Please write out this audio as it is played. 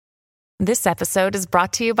This episode is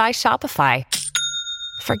brought to you by Shopify.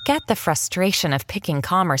 Forget the frustration of picking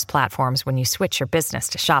commerce platforms when you switch your business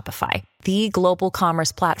to Shopify, the global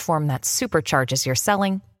commerce platform that supercharges your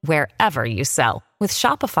selling wherever you sell. With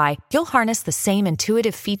Shopify, you'll harness the same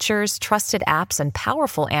intuitive features, trusted apps, and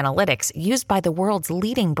powerful analytics used by the world's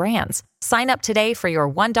leading brands. Sign up today for your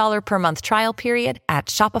 $1 per month trial period at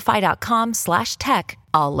shopify.com/tech,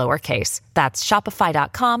 all lowercase. That's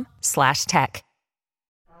shopify.com/tech.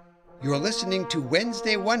 You're listening to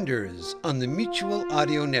Wednesday Wonders on the Mutual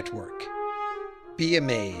Audio Network. Be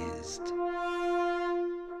amazed.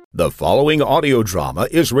 The following audio drama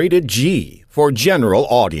is rated G for general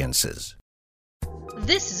audiences.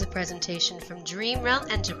 This is a presentation from Dream Realm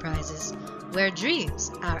Enterprises, where dreams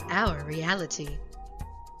are our reality.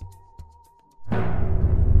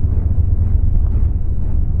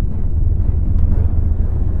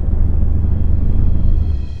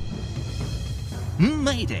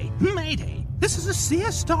 Mayday! Mayday! This is a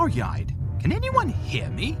Sears Staryard. Can anyone hear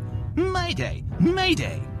me? Mayday!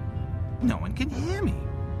 Mayday! No one can hear me.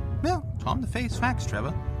 Well, time to face facts,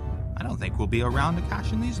 Trevor. I don't think we'll be around to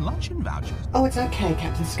cash in these luncheon vouchers. Oh, it's okay,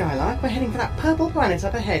 Captain Skylark. We're heading for that purple planet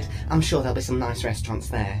up ahead. I'm sure there'll be some nice restaurants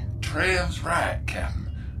there. Trev's right,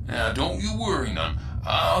 Captain. Now, don't you worry none.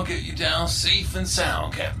 I'll get you down safe and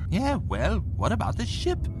sound, Captain. Yeah, well, what about the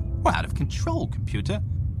ship? We're out of control, computer.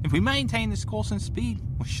 If we maintain this course and speed,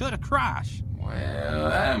 we're sure to crash. Well,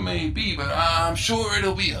 that may be, but I'm sure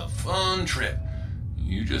it'll be a fun trip.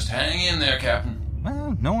 You just hang in there, Captain.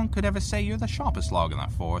 Well, no one could ever say you're the sharpest log in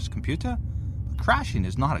that force, computer. But crashing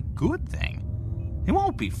is not a good thing. It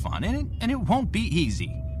won't be fun, and it won't be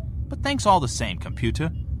easy. But thanks all the same,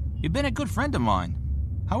 computer. You've been a good friend of mine.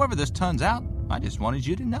 However this turns out, I just wanted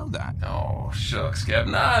you to know that. Oh, shucks,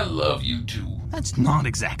 Captain. I love you too. That's not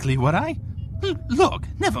exactly what I... Look,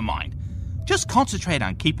 never mind. Just concentrate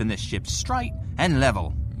on keeping this ship straight and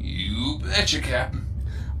level. You betcha, Captain.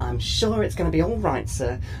 I'm sure it's going to be all right,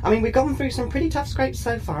 sir. I mean, we've gone through some pretty tough scrapes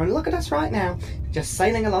so far, and look at us right now. Just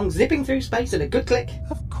sailing along, zipping through space at a good click.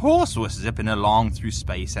 Of course we're zipping along through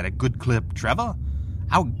space at a good clip, Trevor.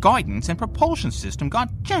 Our guidance and propulsion system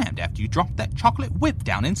got jammed after you dropped that chocolate whip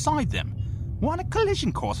down inside them. We're on a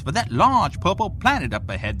collision course for that large purple planet up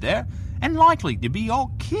ahead there, and likely to be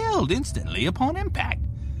all killed instantly upon impact.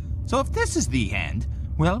 So if this is the end,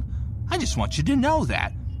 well, I just want you to know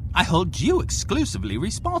that I hold you exclusively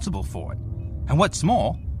responsible for it. And what's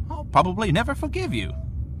more, I'll probably never forgive you.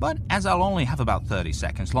 But as I'll only have about 30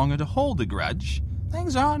 seconds longer to hold the grudge,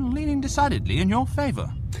 things are leaning decidedly in your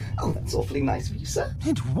favor. Oh, that's awfully nice of you, sir.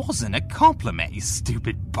 It wasn't a compliment, you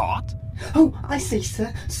stupid bot. Oh, I see,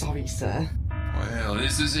 sir. Sorry, sir. Well,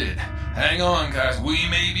 this is it. Hang on, guys. We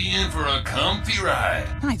may be in for a comfy ride.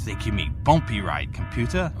 I think you mean bumpy ride,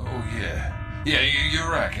 computer. Oh, yeah. Yeah, you're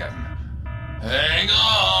right, Captain. Hang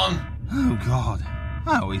on! Oh, God.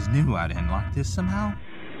 I always knew I'd end like this somehow.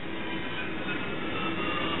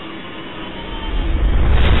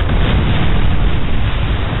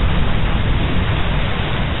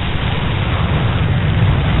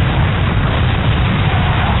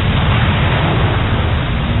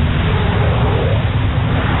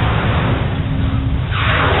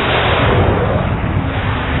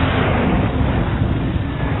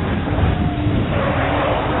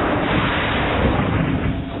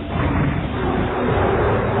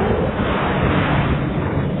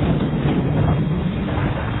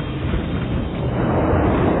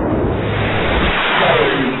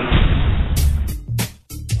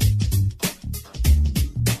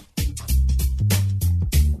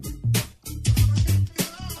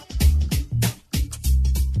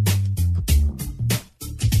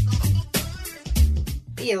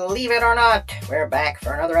 Believe it or not, we're back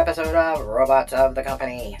for another episode of Robotz of the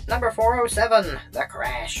Company, number 407, The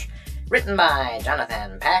Crash, written by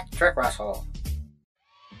Jonathan Patrick Russell.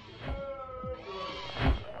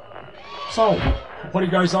 So, what are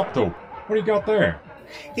you guys up to? What do you got there?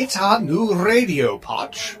 It's our new radio,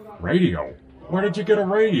 Potch. Radio? Where did you get a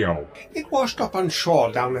radio? It washed up on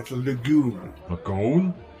shore down at the lagoon.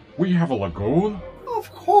 Lagoon? We have a lagoon?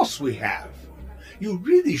 Of course we have. You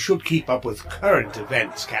really should keep up with current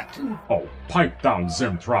events, Captain. Oh, pipe down,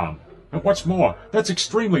 Zimtron. And what's more, that's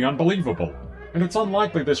extremely unbelievable. And it's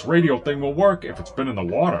unlikely this radio thing will work if it's been in the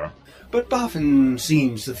water. But Boffin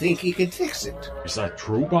seems to think he can fix it. Is that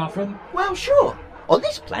true, Boffin? Well, sure. On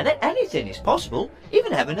this planet, anything is possible,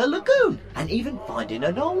 even having a lagoon, and even finding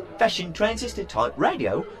an old-fashioned transistor-type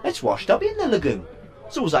radio that's washed up in the lagoon.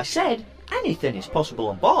 So as I said, anything is possible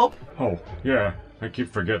on Bob. Oh, yeah, I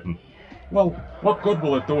keep forgetting. Well, what good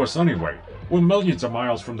will it do us anyway? We're millions of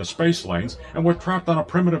miles from the space lanes, and we're trapped on a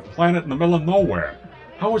primitive planet in the middle of nowhere.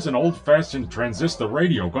 How is an old-fashioned transistor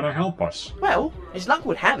radio gonna help us? Well, as luck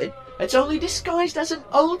would have it, it's only disguised as an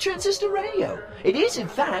old transistor radio. It is, in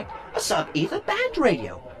fact, a sub-ether band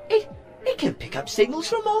radio. It can pick up signals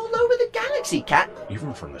from all over the galaxy, Cat.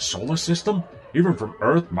 Even from the solar system? Even from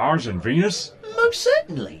Earth, Mars, and Venus? Most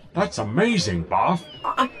certainly. That's amazing, Boff.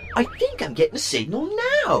 I think I'm getting a signal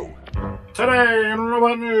now. Today in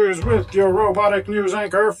Robot News with your robotic news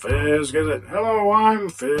anchor, Fizz Gizzet. Hello, I'm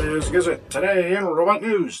Fizz Gizzet. Today in Robot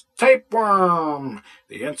News, tapeworm.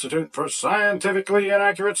 The Institute for Scientifically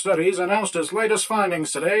Inaccurate Studies announced its latest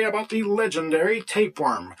findings today about the legendary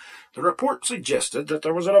tapeworm. The report suggested that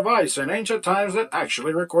there was a device in ancient times that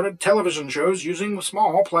actually recorded television shows using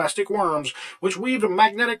small plastic worms, which weaved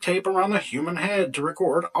magnetic tape around the human head to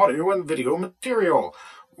record audio and video material.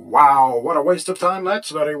 Wow, what a waste of time that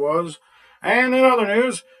study was. And in other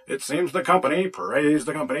news, it seems the company, praise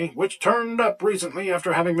the company, which turned up recently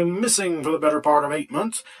after having been missing for the better part of 8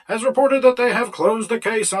 months, has reported that they have closed the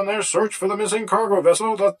case on their search for the missing cargo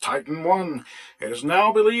vessel, the Titan I. It is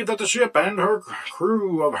now believed that the ship and her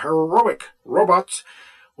crew of heroic robots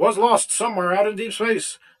was lost somewhere out in deep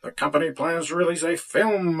space. The company plans to release a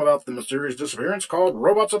film about the mysterious disappearance called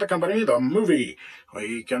Robotz of the Company, the movie.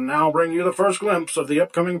 We can now bring you the first glimpse of the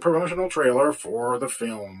upcoming promotional trailer for the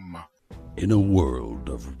film. In a world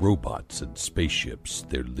of robots and spaceships,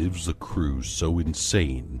 there lives a crew so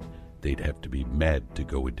insane they'd have to be mad to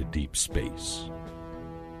go into deep space.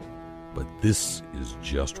 But this is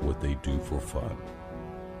just what they do for fun.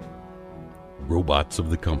 Robotz of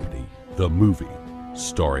the Company, the movie,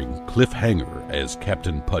 starring Cliff Hanger as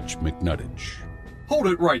Captain Putch McNuttich. Hold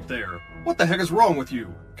it right there. What the heck is wrong with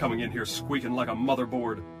you? Coming in here squeaking like a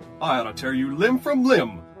motherboard. I ought to tear you limb from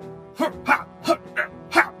limb. Ha-ha!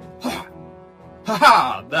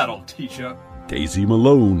 That'll teach ya. Daisy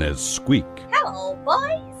Malone as Squeak. Hello,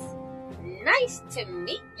 boys. Nice to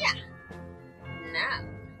meet ya. Now,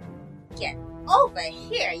 get over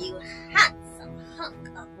here, you handsome hunk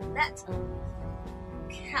of metal.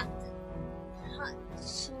 Captain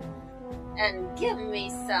Punch. And give me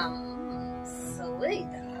some sweet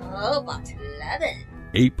robot lovin'.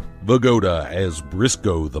 Ape Vagoda as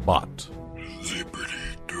Briscoe the Bot.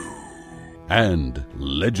 And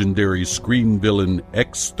legendary screen villain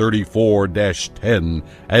X-34-10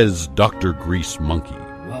 as Dr. Grease Monkey.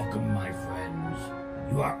 Welcome, my friends.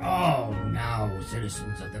 You are all now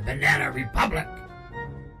citizens of the Banana Republic.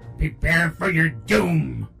 Prepare for your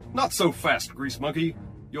doom. Not so fast, Grease Monkey.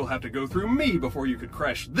 You'll have to go through me before you could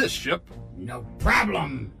crash this ship. No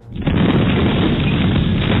problem.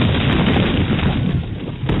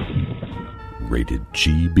 Rated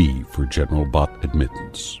GB for General Bot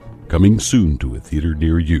Admittance. Coming soon to a theater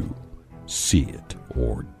near you. See it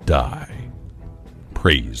or die.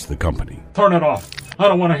 Praise the company. Turn it off. I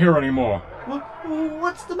don't want to hear anymore.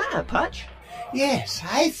 What's the matter, Putch? Yes,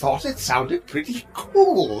 I thought it sounded pretty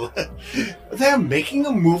cool. They're making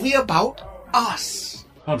a movie about us.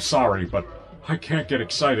 I'm sorry, but I can't get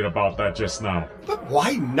excited about that just now. But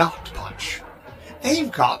why not, Putch? They've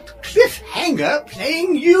got Cliff Hanger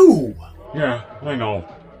playing you. Yeah, I know.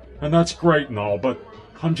 And that's great and all, but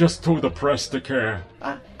I'm just too depressed to care.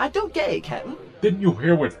 I don't get it, Captain. Didn't you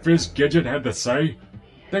hear what Fizz Gidget had to say?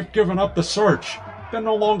 They've given up the search. They're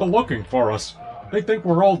no longer looking for us. They think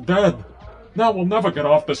we're all dead. Now we'll never get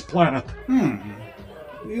off this planet.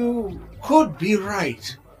 You could be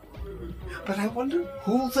right. But I wonder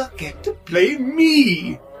who they'll get to play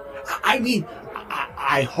me. I mean,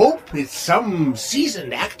 I hope it's some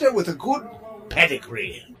seasoned actor with a good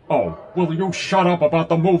pedigree. Oh, will you shut up about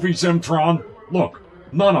the movie, Zimtron? Look,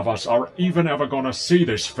 none of us are even ever gonna see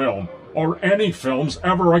this film, or any films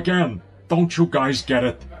ever again. Don't you guys get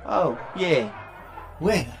it? Oh, yeah.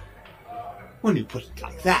 Well, when you put it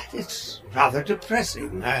like that, it's rather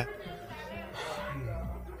depressing.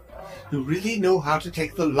 You really know how to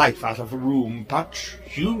take the life out of a room, Putch.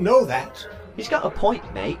 You know that. He's got a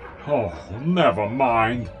point, mate. Oh, never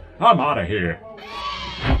mind. I'm out of here.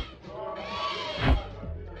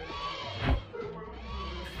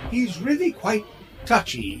 He's really quite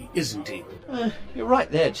touchy, isn't he? You're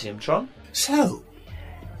right there, Zimtron. So,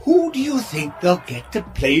 who do you think they'll get to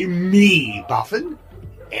play me, Buffin?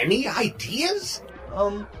 Any ideas?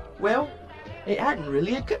 Well, it hadn't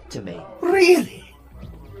really occurred to me. Really?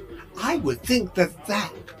 I would think that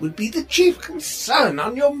would be the chief concern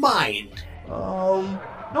on your mind.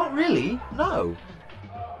 Not really, no.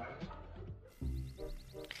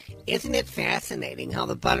 Isn't it fascinating how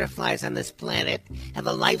the butterflies on this planet have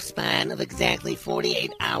a lifespan of exactly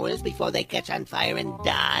 48 hours before they catch on fire and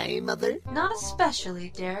die, Mother? Not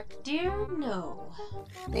especially, Derek, dear, no.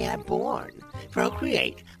 They are born,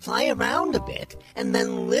 procreate, fly around a bit, and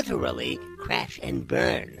then literally crash and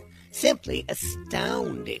burn. Simply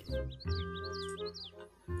astounding.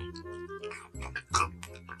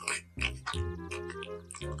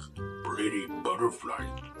 Pretty butterfly,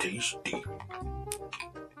 tasty.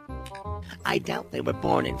 I doubt they were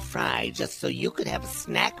born and fried just so you could have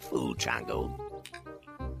snack food, Chongo.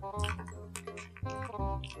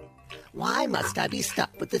 Why must I be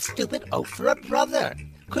stuck with this stupid oaf for a brother?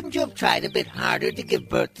 Couldn't you have tried a bit harder to give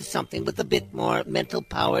birth to something with a bit more mental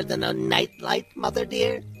power than a nightlight, Mother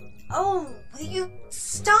dear? Oh, will you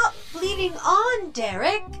stop bleeding on,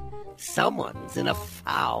 Derek? Someone's in a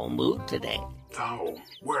foul mood today. Foul?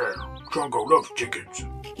 Where? Chongo loves chickens.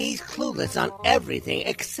 He's clueless on everything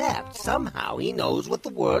except somehow he knows what the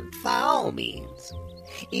word foul means.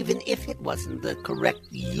 Even if it wasn't the correct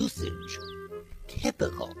usage.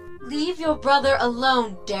 Typical. Leave your brother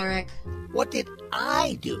alone, Derek. What did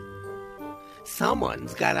I do?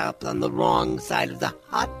 Someone's got up on the wrong side of the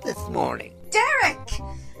hut this morning. Derek!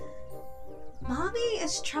 Mommy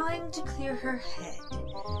is trying to clear her head.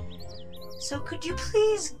 So could you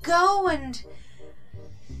please go and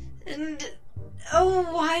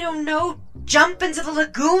oh, I don't know, jump into the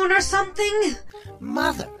lagoon or something?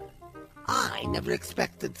 Mother, I never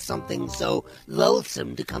expected something so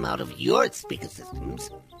loathsome to come out of your speaker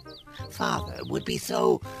systems. Father would be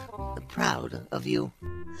so proud of you.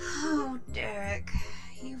 Oh, Derek,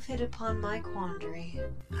 you've hit upon my quandary.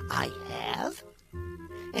 I have?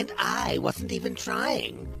 And I wasn't even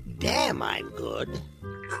trying. Damn, I'm good.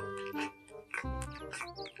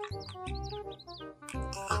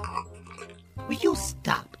 Will you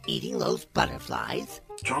stop eating those butterflies?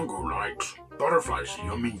 Chongo likes butterflies,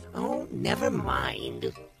 yummy. Oh, never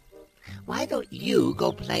mind. Why don't you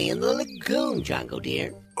go play in the lagoon, Chongo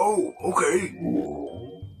dear? Oh, okay.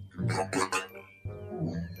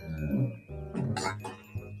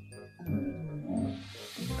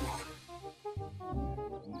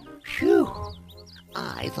 Phew.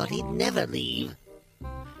 I thought he'd never leave.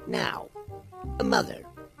 Now, Mother,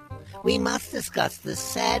 we must discuss the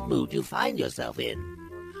sad mood you find yourself in.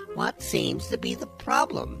 What seems to be the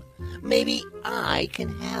problem? Maybe I can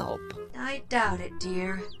help. I doubt it,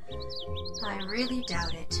 dear. I really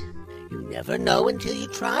doubt it. You never know until you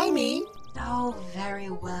try me. Oh, very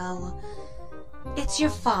well. It's your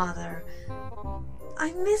father.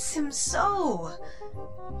 I miss him so.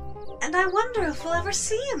 And I wonder if we'll ever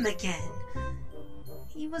see him again.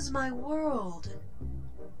 He was my world.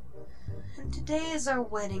 And today is our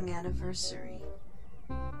wedding anniversary.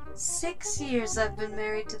 6 years I've been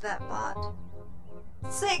married to that bot.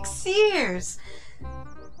 6 years!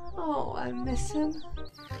 Oh, I miss him.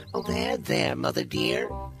 Oh, there, Mother dear.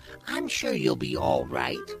 I'm sure you'll be all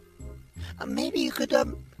right. Maybe you could,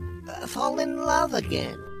 fall in love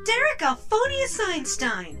again. Derek Alphonius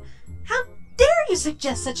Einstein! How dare you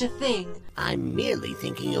suggest such a thing? I'm merely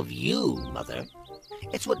thinking of you, Mother.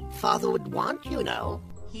 It's what Father would want, you know.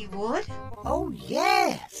 He would? Oh,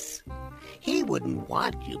 yes. He wouldn't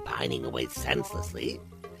want you pining away senselessly.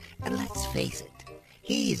 And let's face it,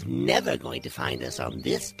 he's never going to find us on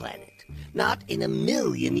this planet. Not in a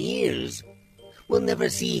million years. We'll never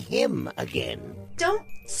see him again. Don't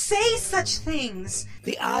say such things.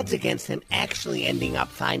 The odds against him actually ending up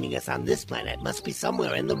finding us on this planet must be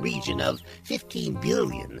somewhere in the region of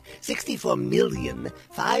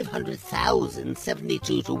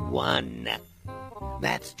 15,064,500,072 to 1.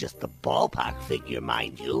 That's just the ballpark figure,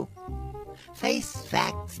 mind you. Face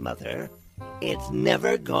facts, Mother. It's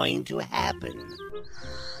never going to happen.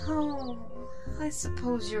 Oh, I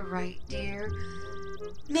suppose you're right, dear.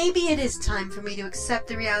 Maybe it is time for me to accept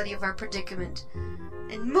the reality of our predicament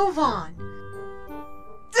and move on.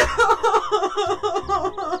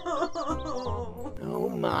 Oh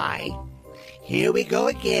my. Here we go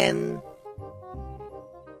again.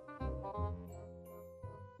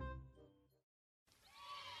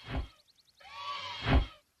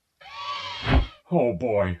 Oh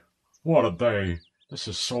boy, what a day. This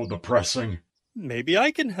is so depressing. Maybe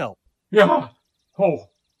I can help. Yeah. Oh,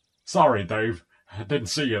 sorry, Dave. I didn't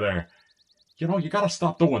see you there. You know, you gotta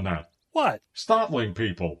stop doing that. What? Startling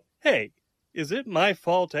people. Hey, is it my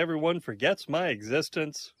fault everyone forgets my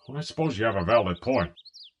existence? Well, I suppose you have a valid point.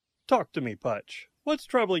 Talk to me, Putch. What's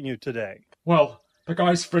troubling you today? Well, the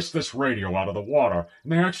guys fished this radio out of the water,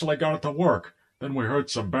 and they actually got it to work. Then we heard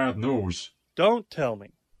some bad news. Don't tell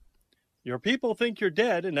me. Your people think you're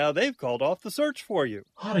dead, and now they've called off the search for you.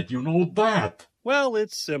 How did you know that? Well,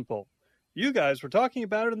 it's simple. You guys were talking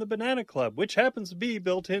about it in the Banana Club, which happens to be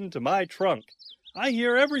built into my trunk. I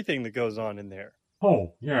hear everything that goes on in there.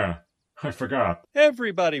 Oh, yeah. I forgot.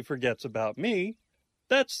 Everybody forgets about me.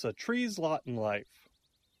 That's the tree's lot in life.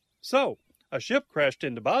 So, a ship crashed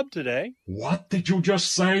into Bob today. What did you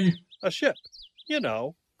just say? A ship. You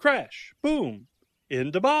know, crash, boom,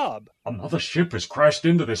 into Bob. Another ship has crashed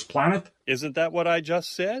into this planet? Isn't that what I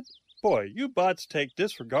just said? Boy, you bots take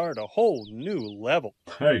disregard a whole new level.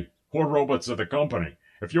 Hey, we're robots of the company.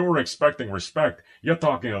 If you were expecting respect, you're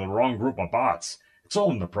talking to the wrong group of bots. It's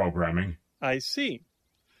all in the programming. I see.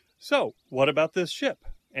 So, what about this ship?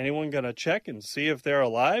 Anyone gonna check and see if they're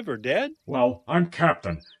alive or dead? Well, I'm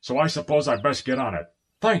captain, so I suppose I best get on it.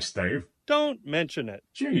 Thanks, Dave. Don't mention it.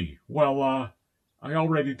 Gee, well, I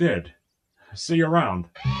already did. See you around.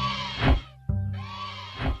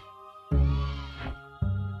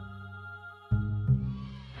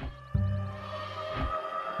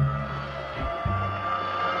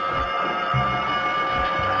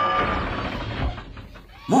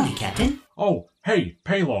 Morning, Captain. Oh, hey,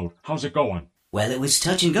 payload. How's it going? Well, it was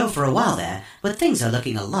touch and go for a while there, but things are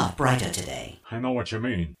looking a lot brighter today. I know what you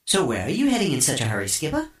mean. So where are you heading in such a hurry,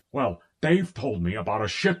 Skipper? Well, Dave told me about a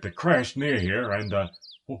ship that crashed near here and,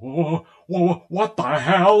 what the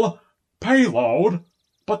hell? Payload?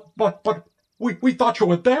 But, we thought you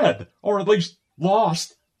were dead, or at least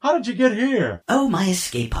lost. How did you get here? Oh, my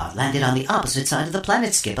escape pod landed on the opposite side of the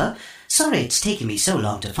planet, Skipper. Sorry it's taken me so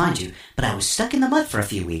long to find you, but I was stuck in the mud for a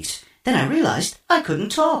few weeks. Then I realized I couldn't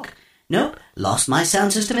talk. Nope, lost my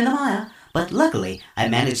sound system in the mire. But luckily, I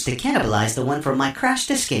managed to cannibalize the one from my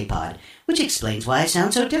crashed escape pod, which explains why I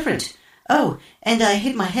sound so different. Oh, and I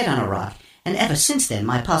hit my head on a rock, and ever since then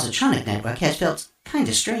my positronic network has felt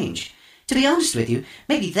kinda strange. To be honest with you,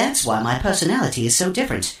 maybe that's why my personality is so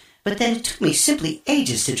different. But then it took me simply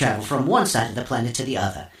ages to travel from one side of the planet to the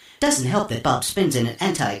other. Doesn't help that Bob spins in an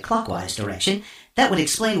anti-clockwise direction. That would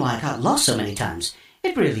explain why I got lost so many times.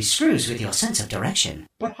 It really screws with your sense of direction.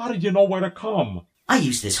 But how did you know where to come? I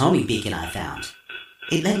used this homing beacon I found.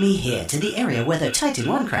 It led me here to the area where the Titan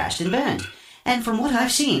 1 crashed and burned. And from what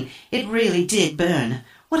I've seen, it really did burn.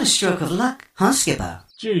 What a stroke of luck, huh, Skipper?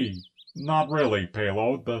 Gee, not really,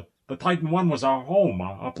 Payload. The Titan 1 was our home,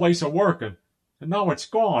 a place of work, and now it's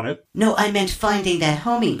gone. No, I meant finding that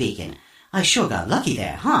homing beacon. I sure got lucky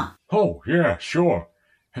there, huh? Oh, yeah, sure.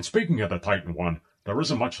 And speaking of the Titan 1, there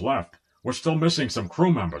isn't much left. We're still missing some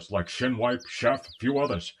crew members, like Shinwipe, Chef, a few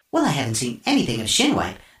others. Well, I haven't seen anything of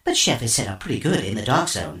Shinwipe, but Chef is set up pretty good in the dark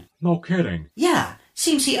zone. No kidding. Yeah,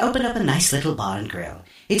 seems he opened up a nice little bar and grill.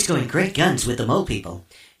 It's going great guns with the mole people.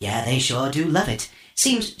 Yeah, they sure do love it.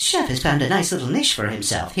 Seems Chef has found a nice little niche for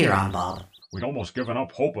himself here on Bob. We'd almost given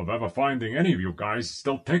up hope of ever finding any of you guys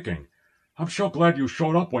still ticking. I'm sure glad you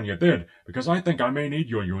showed up when you did, because I think I may need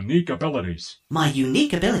your unique abilities. My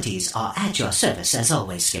unique abilities are at your service as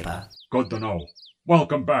always, Skipper. Good to know.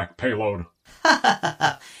 Welcome back, Payload.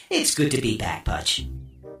 It's good to be back, Butch.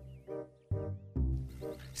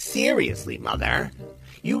 Seriously, Mother,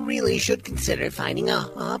 you really should consider finding a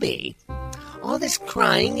hobby. All this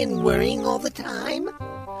crying and worrying all the time?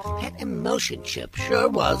 That emotion chip sure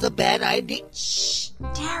was a bad idea. Shh,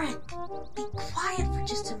 Derek, be quiet for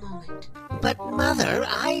just a moment. But, Mother,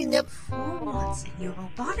 I never... For once in your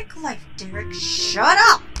robotic life, Derek, shut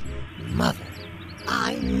up! Mother,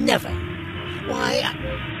 I never... Why,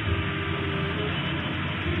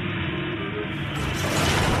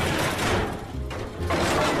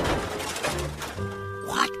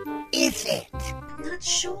 What is it? I'm not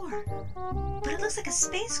sure, but it looks like a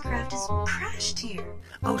spacecraft has crashed here.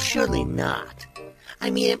 Oh, surely not.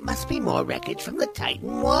 I mean, it must be more wreckage from the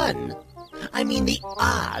Titan 1. I mean, the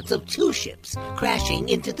odds of two ships crashing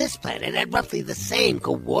into this planet at roughly the same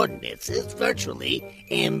coordinates is virtually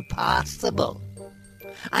impossible.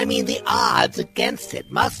 I mean, the odds against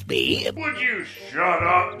it must be... Would you shut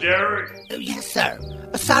up, Derek? Yes, sir.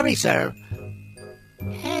 Sorry, sir.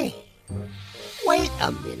 Hey, wait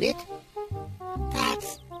a minute.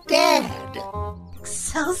 That's Dad.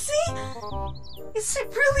 Excelsi? Is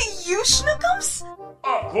it really you, Schnookums?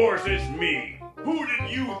 Of course it's me. Who did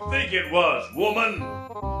you think it was, woman?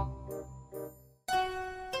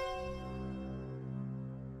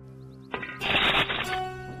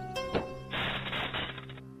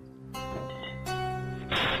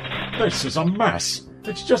 This is a mess.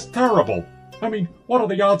 It's just terrible. I mean, what are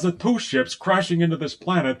the odds of two ships crashing into this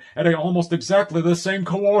planet at almost exactly the same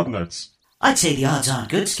coordinates? I'd say the odds aren't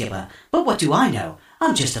good, Skipper, but what do I know?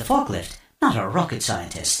 I'm just a forklift, not a rocket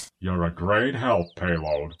scientist. You're a great help,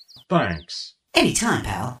 Payload. Thanks. Anytime,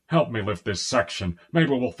 pal. Help me lift this section. Maybe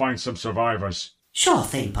we'll find some survivors. Sure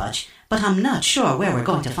thing, Pudge, but I'm not sure where we're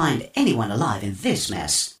going to find anyone alive in this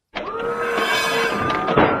mess.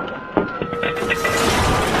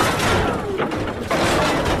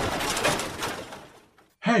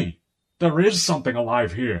 Hey, there is something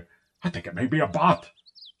alive here. I think it may be a bot.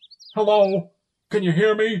 Hello? Can you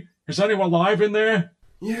hear me? Is anyone alive in there?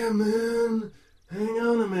 Yeah, man. Hang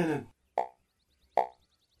on a minute.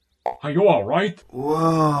 Are you alright?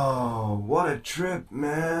 Whoa, what a trip,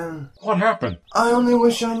 man. What happened? I only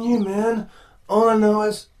wish I knew, man. All I know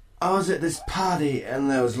is I was at this party and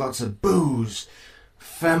there was lots of booze,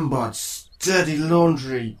 fembots, dirty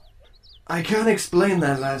laundry. I can't explain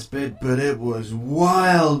that last bit, but it was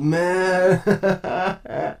wild, man.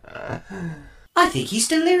 I think he's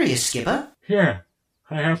delirious, Skipper. Yeah,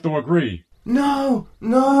 I have to agree. No,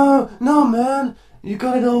 man. You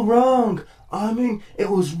got it all wrong. I mean, it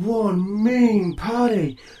was one mean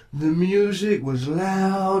party. The music was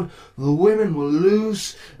loud, the women were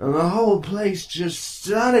loose, and the whole place just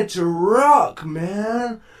started to rock,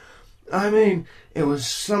 man. I mean, it was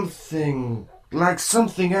something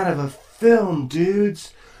out of a film,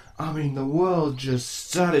 dudes. I mean, the world just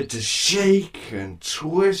started to shake and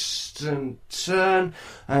twist and turn,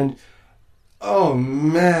 and oh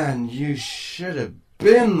man, you should have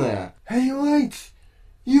been there. Hey, wait,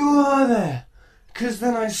 you are there. 'Cause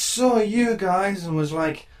then I saw you guys and was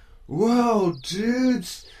like, whoa,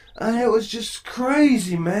 dudes, and it was just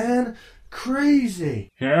crazy, man,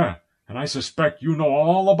 crazy. Yeah, and I suspect you know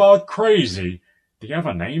all about crazy. Do you have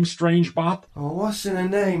a name, Strange Bot? Oh, what's in a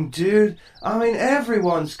name, dude? I mean,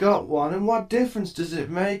 everyone's got one, and what difference does it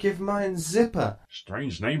make if mine's Zipper?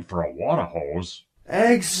 Strange name for a water hose.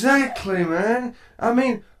 Exactly, man. I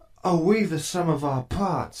mean, are we the sum of our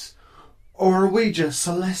parts? Or are we just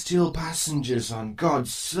celestial passengers on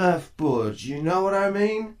God's surfboard, you know what I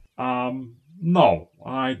mean? No,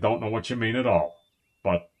 I don't know what you mean at all.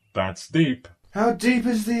 But that's deep. How deep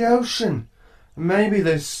is the ocean? Maybe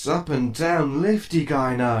this up and down lifty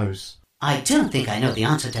guy knows. I don't think I know the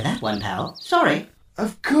answer to that one, pal. Sorry.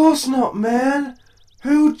 Of course not, man.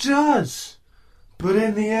 Who does? But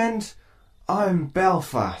in the end, I'm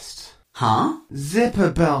Belfast. Huh? Zipper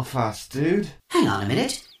Belfast, dude. Hang on a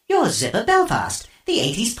minute. You're Zipper Belfast, the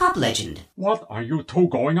 80s pop legend. What are you two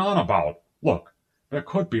going on about? Look, there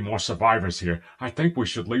could be more survivors here. I think we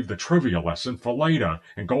should leave the trivia lesson for later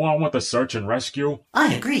and go on with the search and rescue.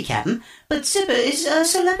 I agree, Captain, but Zipper is a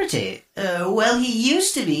celebrity. Well, he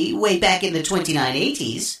used to be way back in the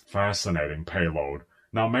 2980s. Fascinating payload.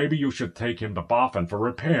 Now maybe you should take him to Boffin for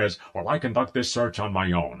repairs while I conduct this search on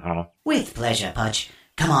my own, huh? With pleasure, Pudge.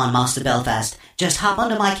 Come on, Master Belfast. Just hop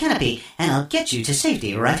under my canopy and I'll get you to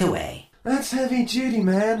safety right away. That's heavy duty,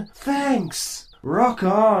 man. Thanks. Rock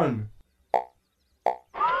on.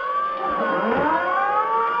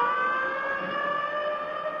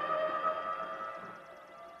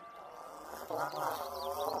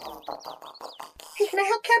 Hey, can I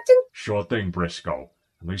help, Captain? Sure thing, Briscoe.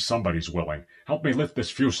 At least somebody's willing. Help me lift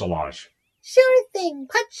this fuselage. Sure thing,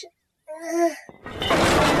 Pudge.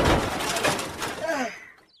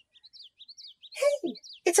 Hey,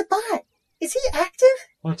 it's a bot. Is he active?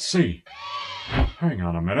 Let's see. Hang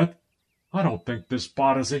on a minute. I don't think this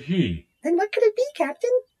bot is a he. Then what could it be, Captain?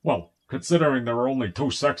 Well, considering there are only two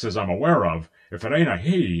sexes I'm aware of, if it ain't a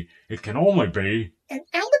he, it can only be... An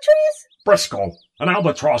albatross? Briscoe, an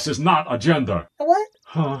albatross is not a gender. A what?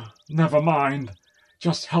 Never mind.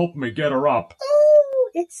 Just help me get her up. Oh,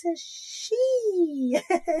 it's a she.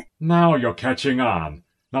 Now you're catching on.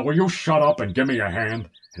 Now will you shut up and give me a hand?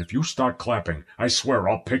 And if you start clapping, I swear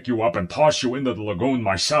I'll pick you up and toss you into the lagoon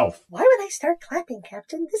myself. Why would I start clapping,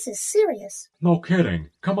 Captain? This is serious. No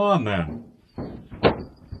kidding. Come on then.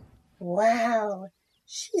 Wow,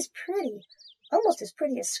 she's pretty. Almost as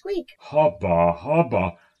pretty as Squeak.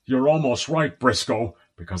 Hubba. You're almost right, Briscoe,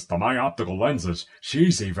 because to my optical lenses,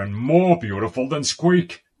 she's even more beautiful than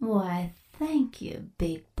Squeak. Why, thank you,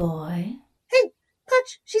 big boy. Hey,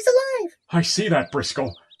 Pudge, she's alive. I see that,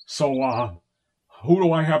 Briscoe. So, who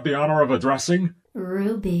do I have the honor of addressing?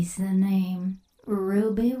 Ruby's the name.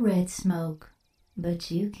 Ruby Red Smoke. But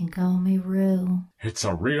you can call me Rue. It's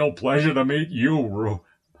a real pleasure to meet you, Rue.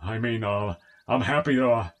 I'm happy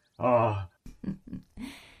to,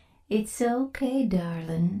 It's okay,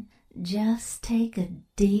 darling. Just take a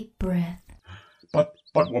deep breath. But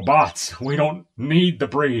we're bots. We don't need to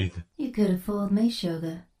breathe. You could have fooled me,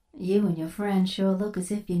 sugar. You and your friend sure look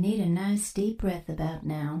as if you need a nice deep breath about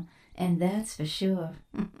now. And that's for sure.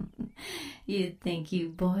 You'd think you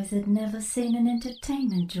boys had never seen an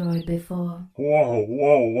entertainment droid before.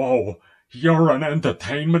 Whoa. You're an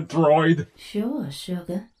entertainment droid? Sure,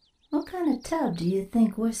 sugar. What kind of tub do you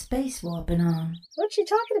think we're space warping on? What you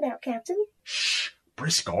talking about, Captain? Shh,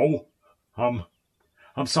 Briscoe.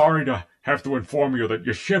 I'm sorry to have to inform you that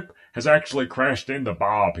your ship has actually crashed into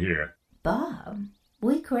Bob here. Bob?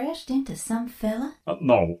 We crashed into some fella?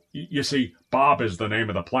 No, you see, Bob is the name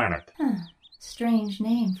of the planet. Huh. Strange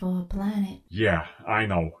name for a planet. Yeah, I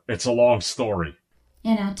know. It's a long story.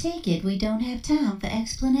 And I take it we don't have time for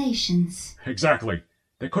explanations. Exactly.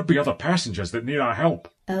 There could be other passengers that need our help.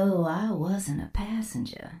 Oh, I wasn't a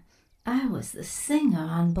passenger. I was the singer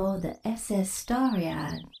on board the SS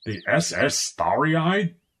Starry-Eyed. The SS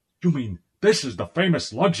Starry-Eyed? You mean this is the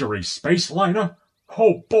famous luxury space liner?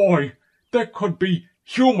 Oh boy, there could be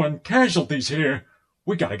human casualties here.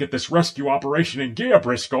 We gotta get this rescue operation in gear,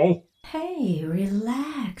 Briscoe. Hey,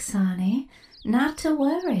 relax, honey. Not to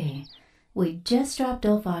worry. We just dropped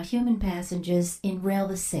off our human passengers in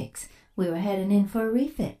Relva 6. We were heading in for a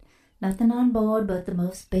refit. Nothing on board but the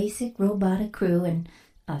most basic robotic crew and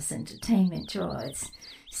us entertainment droids.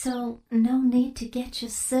 So, no need to get your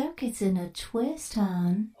circuits in a twist,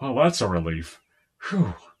 hon. Well, that's a relief.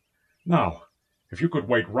 Phew. Now, if you could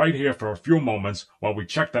wait right here for a few moments while we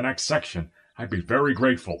check the next section, I'd be very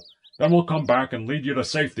grateful. Then we'll come back and lead you to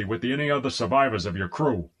safety with any other survivors of your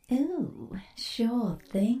crew. Ooh, sure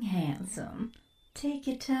thing, handsome. Take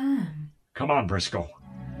your time. Come on, Briscoe.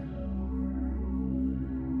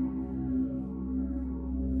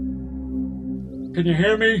 Can you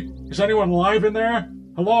hear me? Is anyone alive in there?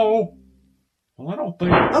 Hello? Well, I don't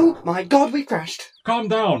think... Oh, my God, we crashed. Calm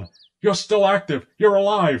down. You're still active. You're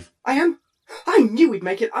alive. I am? I knew we'd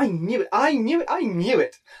make it. I knew it. I knew it. I knew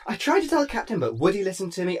it. I tried to tell the captain, but would he listen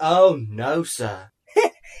to me? Oh, no, sir.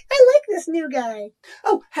 I like this new guy.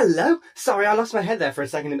 Oh, hello. Sorry, I lost my head there for a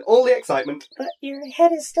second in all the excitement. But your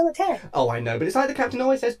head is still attached. Oh, I know, but it's like the captain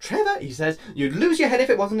always says, Trevor, he says, you'd lose your head if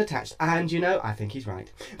it wasn't attached. And, I think he's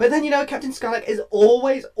right. But then, Captain Skylark is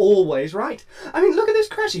always, always right. I mean, look at this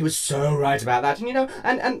crash. He was so right about that. And,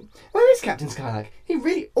 and where is Captain Skylark? He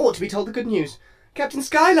really ought to be told the good news. Captain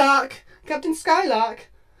Skylark! Captain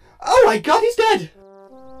Skylark! Oh my God, he's dead!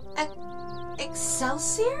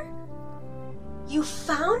 Excelsior? You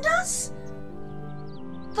found us?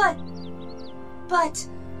 But...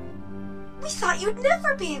 we thought you'd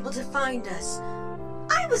never be able to find us.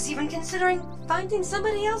 I was even considering finding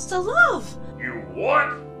somebody else to love. You what?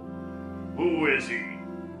 Who is he?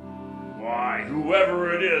 Why,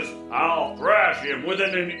 whoever it is, I'll thrash him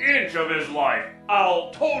within an inch of his life.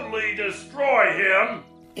 I'll totally destroy him.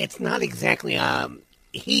 It's not exactly,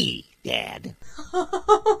 he, Dad.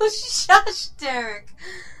 Oh, shush, Derek.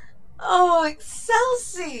 Oh,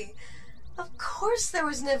 Excelsi! Of course there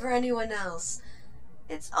was never anyone else.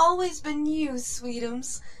 It's always been you,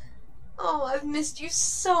 Sweetums. Oh, I've missed you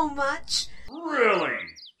so much. Really?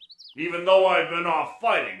 Even though I've been off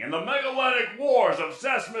fighting in the megalithic wars of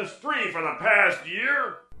Sesame 3 for the past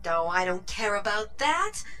year? Oh, I don't care about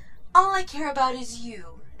that. All I care about is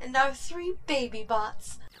you and our 3 baby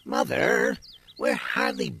bots. Mother, we're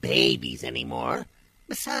hardly babies anymore.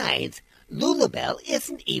 Besides, Lulabelle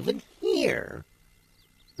isn't even here.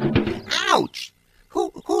 Ouch! Who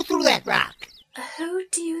threw that rock? Who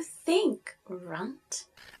do you think, Runt?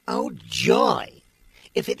 Oh, joy!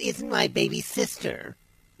 If it isn't my baby sister.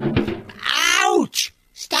 Ouch!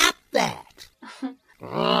 Stop that!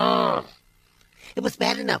 Ugh. It was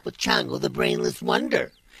bad enough with Chongo the Brainless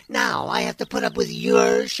Wonder. Now I have to put up with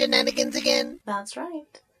your shenanigans again? That's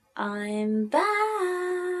right. I'm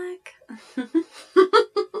back.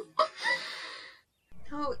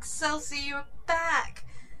 Oh, Excelsi, you're back.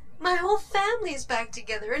 My whole family is back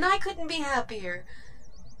together, and I couldn't be happier.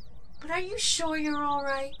 But are you sure you're all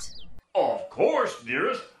right? Of course,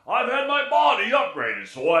 dearest. I've had my body upgraded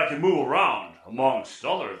so I can move around, amongst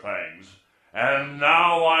other things. And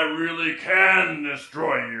now I really can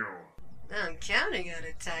destroy you. I'm counting on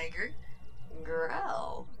it, Tiger.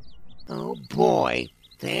 Growl. Oh, boy.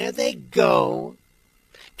 There they go.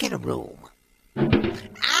 Get a room.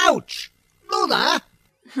 Ouch! Lula!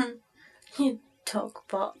 You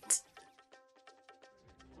dogbot.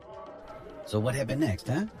 So what happened next,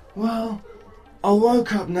 huh? Well, I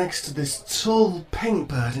woke up next to this tall pink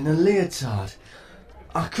bird in a leotard.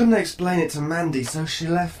 I couldn't explain it to Mandy, so she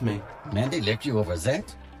left me. Mandy left you over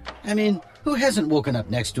that? I mean, who hasn't woken up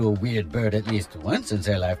next to a weird bird at least once in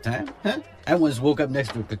their lifetime, huh? I once woke up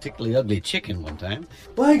next to a particularly ugly chicken one time.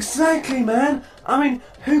 Well, exactly, man. I mean,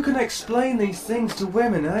 who can explain these things to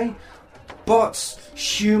women, eh? Bots,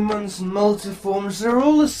 humans, multiforms, they're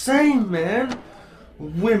all the same, man.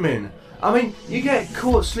 Women. I mean, you get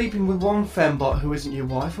caught sleeping with one fembot who isn't your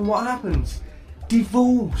wife, and what happens?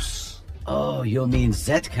 Divorce. Oh, you mean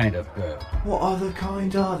that kind of bird. What other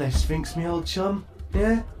kind are there, Sphinx, me old chum?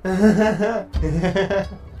 Yeah?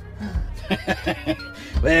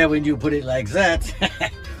 Well, when you put it like that...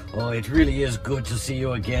 Oh, it really is good to see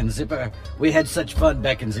you again, Zipper. We had such fun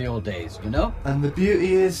back in the old days, you know? And the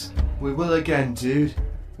beauty is, we will again, dude.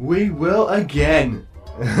 We will again.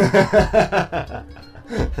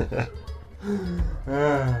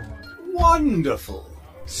 Wonderful.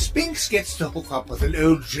 Sphinx gets to hook up with an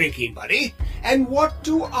old drinking buddy, and what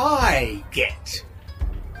do I get?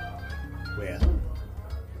 Well,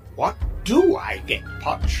 what do I get,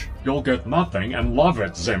 Punch? You'll get nothing and love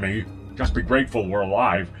it, Zimmy. Just be grateful we're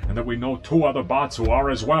alive and that we know 2 other bots who are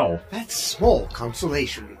as well. That's small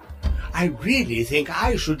consolation. I really think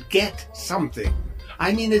I should get something.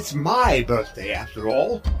 I mean, it's my birthday after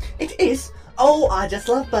all. It is? Oh, I just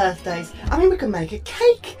love birthdays. I mean, we can make a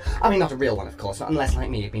cake. I mean, not a real one, of course, not unless, like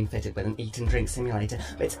me, you've been fitted with an eat and drink simulator,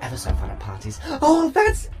 but it's ever so fun at parties. Oh,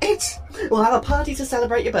 that's it! We'll have a party to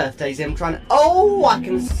celebrate your birthday, Zimtron. Oh, I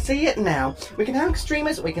can see it now. We can have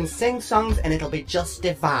streamers, we can sing songs, and it'll be just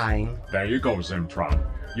divine. There you go, Zimtron.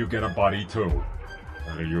 You get a buddy, too.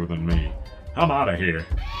 Better you than me. I'm out of here.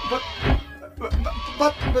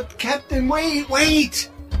 But, Captain,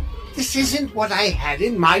 wait! This isn't what I had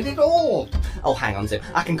in mind at all. Oh, hang on, Zim.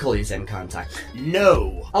 I can call you Zim, can't I?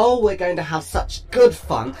 No. Oh, we're going to have such good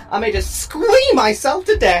fun. I may just scream myself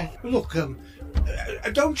to death. Look,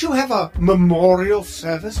 don't you have a memorial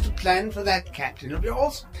service to plan for that captain of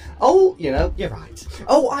yours? Oh, you know, you're right.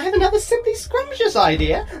 Oh, I have another simply scrumptious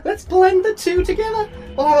idea. Let's blend the two together.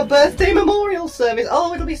 We'll have a birthday memorial service.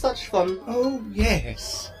 Oh, it'll be such fun. Oh,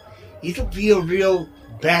 yes. It'll be a real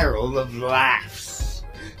barrel of laughs.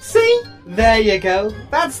 See? There you go.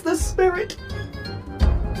 That's the spirit.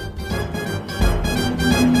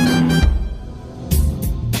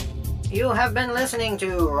 You have been listening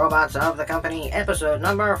to Robots of the Company, episode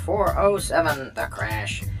number 407, The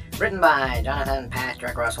Crash, written by Jonathan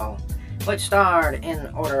Patrick Russell, which starred,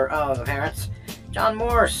 in order of appearance, John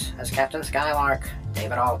Morse as Captain Skylark,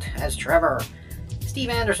 David Alt as Trevor, Steve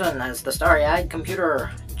Anderson as the starry-eyed computer,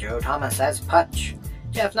 Joe Thomas as Putch,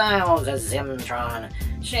 Jeff Niles as Zimtron,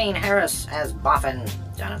 Shane Harris as Boffin,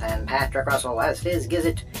 Jonathan Patrick Russell as Fizz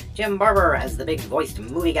Gizzet, Jim Barber as the big-voiced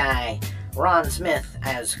movie guy, Ron Smith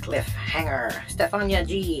as Cliff Hanger, Stefania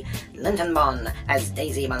G. Lintonbon as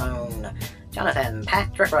Daisy Malone, Jonathan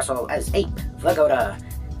Patrick Russell as Ape Vagoda,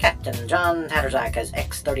 Captain John Tatterzak as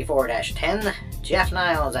X34-10, Jeff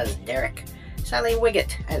Niles as Derek, Sally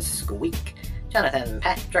Wiggett as Squeak, Jonathan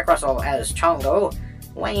Patrick Russell as Chongo,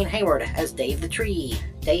 Wayne Hayward as Dave the Tree,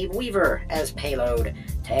 Dave Weaver as Payload,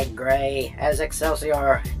 Ted Gray as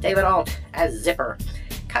Excelsior, David Alt as Zipper,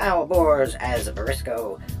 Kyle Bors as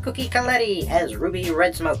Briscoe, Cookie Coletti as Ruby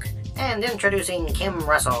Redsmoke, and introducing Kim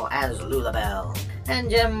Russell as Lulabelle, and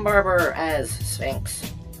Jim Barber as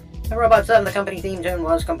Sphinx. The Robots of the Company theme tune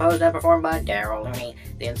was composed and performed by Daryl Looney.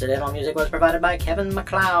 The incidental music was provided by Kevin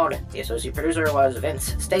MacLeod. The associate producer was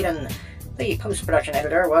Vince Staten. The post-production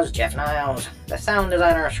editor was Jeff Niles. The sound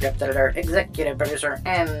designer, script editor, executive producer,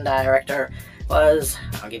 and director was,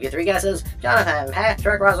 I'll give you 3 guesses, Jonathan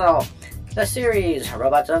Patrick Russell. The series,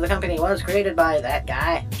 Robots of the Company, was created by that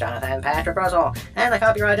guy, Jonathan Patrick Russell, and the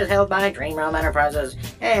copyright is held by Dream Realm Enterprises.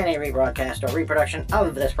 Any rebroadcast or reproduction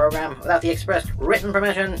of this program without the express written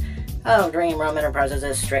permission of Dream Realm Enterprises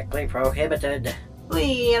is strictly prohibited.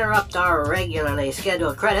 We interrupt our regularly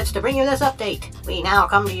scheduled credits to bring you this update. We now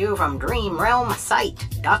come to you from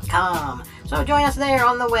DreamRealmSite.com, so join us there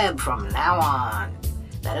on the web from now on.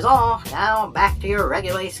 That is all. Now back to your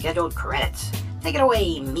regularly scheduled credits. Take it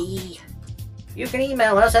away, me. You can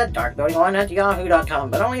email us at darkbuilding1@yahoo.com,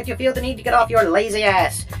 but only if you feel the need to get off your lazy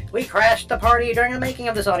ass. We crashed the party during the making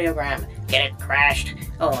of this audiogram. Get it crashed?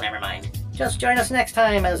 Oh, never mind. Just join us next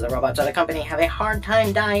time as the Robots of the Company have a hard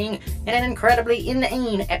time dying in an incredibly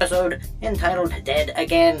inane episode entitled Dead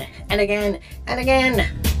Again and Again and Again.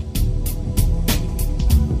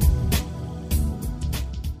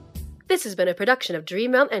 This has been a production of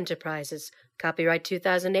Dream Realm Enterprises. Copyright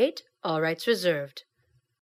 2008, all rights reserved.